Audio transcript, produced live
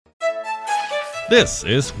This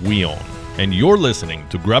is WION, and you're listening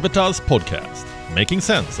to Gravitas podcast, making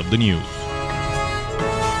sense of the news.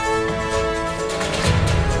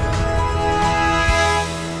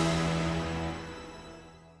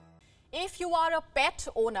 If you are a pet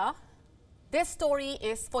owner, this story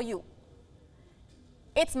is for you.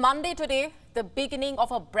 It's Monday today, the beginning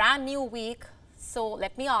of a brand new week. So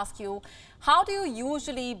let me ask you, how do you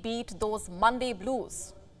usually beat those Monday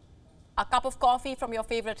blues? A cup of coffee from your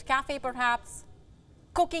favorite cafe, perhaps?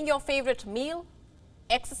 Cooking your favorite meal?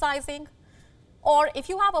 Exercising? Or if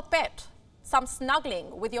you have a pet, some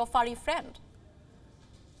snuggling with your furry friend?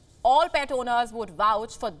 All pet owners would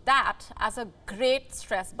vouch for that as a great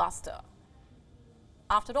stress buster.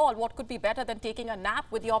 After all, what could be better than taking a nap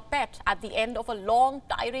with your pet at the end of a long,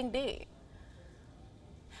 tiring day?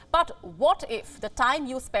 But what if the time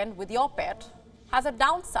you spend with your pet has a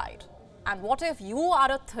downside? And what if you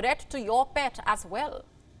are a threat to your pet as well?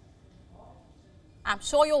 I'm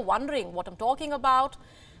sure you're wondering what I'm talking about.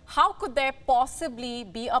 How could there possibly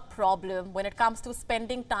be a problem when it comes to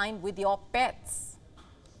spending time with your pets?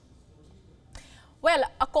 Well,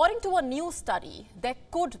 according to a new study, there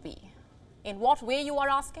could be. In what way, you are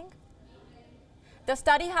asking? The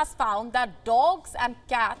study has found that dogs and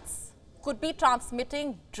cats could be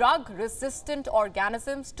transmitting drug-resistant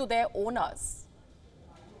organisms to their owners.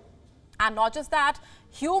 And not just that,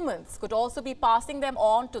 humans could also be passing them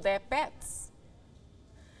on to their pets.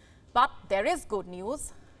 But there is good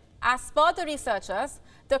news. As per the researchers,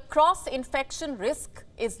 the cross-infection risk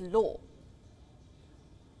is low.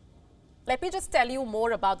 Let me just tell you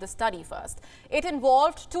more about the study first. It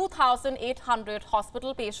involved 2,800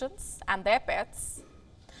 hospital patients and their pets.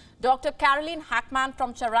 Dr. Caroline Hackmann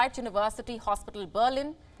from Charité University Hospital,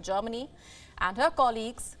 Berlin, Germany, and her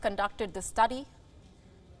colleagues conducted this study.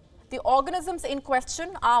 The organisms in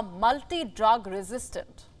question are multi-drug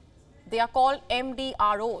resistant. They are called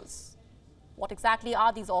MDROs. What exactly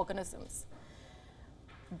are these organisms?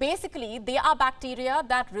 Basically, they are bacteria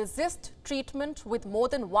that resist treatment with more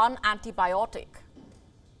than one antibiotic.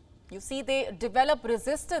 You see, they develop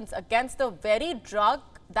resistance against the very drug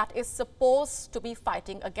that is supposed to be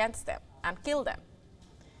fighting against them and kill them.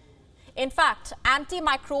 In fact,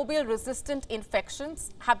 antimicrobial resistant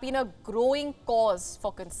infections have been a growing cause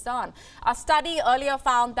for concern. A study earlier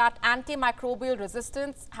found that antimicrobial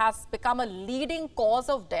resistance has become a leading cause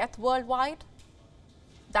of death worldwide,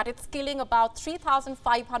 that it's killing about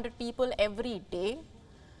 3,500 people every day.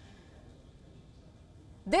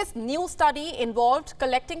 This new study involved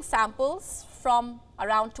collecting samples from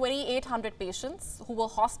around 2,800 patients who were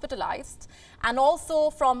hospitalized and also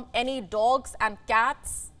from any dogs and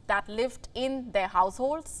cats that lived in their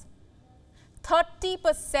households.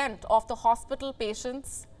 30% of the hospital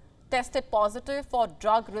patients tested positive for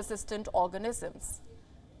drug-resistant organisms.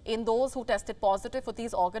 In those who tested positive for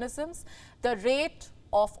these organisms, the rate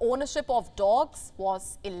of ownership of dogs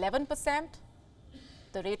was 11%.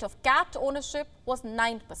 The rate of cat ownership was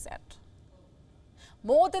 9%.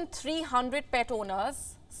 More than 300 pet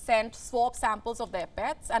owners sent swab samples of their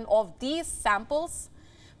pets, and of these samples,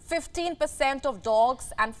 15% of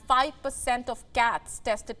dogs and 5% of cats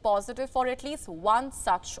tested positive for at least one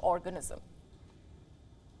such organism.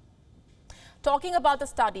 Talking about the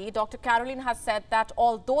study, Dr. Caroline has said that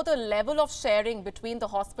although the level of sharing between the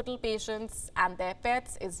hospital patients and their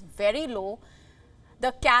pets is very low,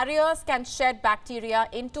 the carriers can shed bacteria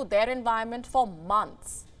into their environment for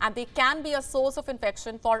months, and they can be a source of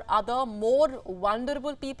infection for other more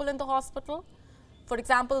vulnerable people in the hospital. For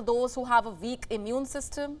example, those who have a weak immune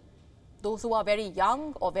system, those who are very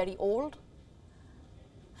young or very old.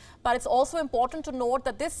 But it's also important to note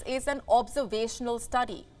that this is an observational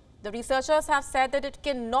study. The researchers have said that it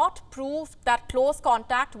cannot prove that close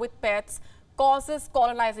contact with pets causes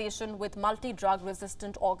colonization with multi-drug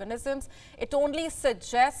resistant organisms. It only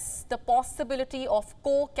suggests the possibility of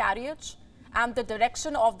co-carriage, and the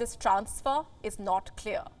direction of this transfer is not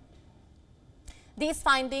clear. These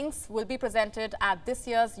findings will be presented at this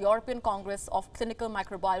year's European Congress of Clinical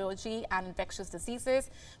Microbiology and Infectious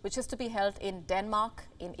Diseases, which is to be held in Denmark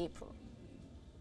in April.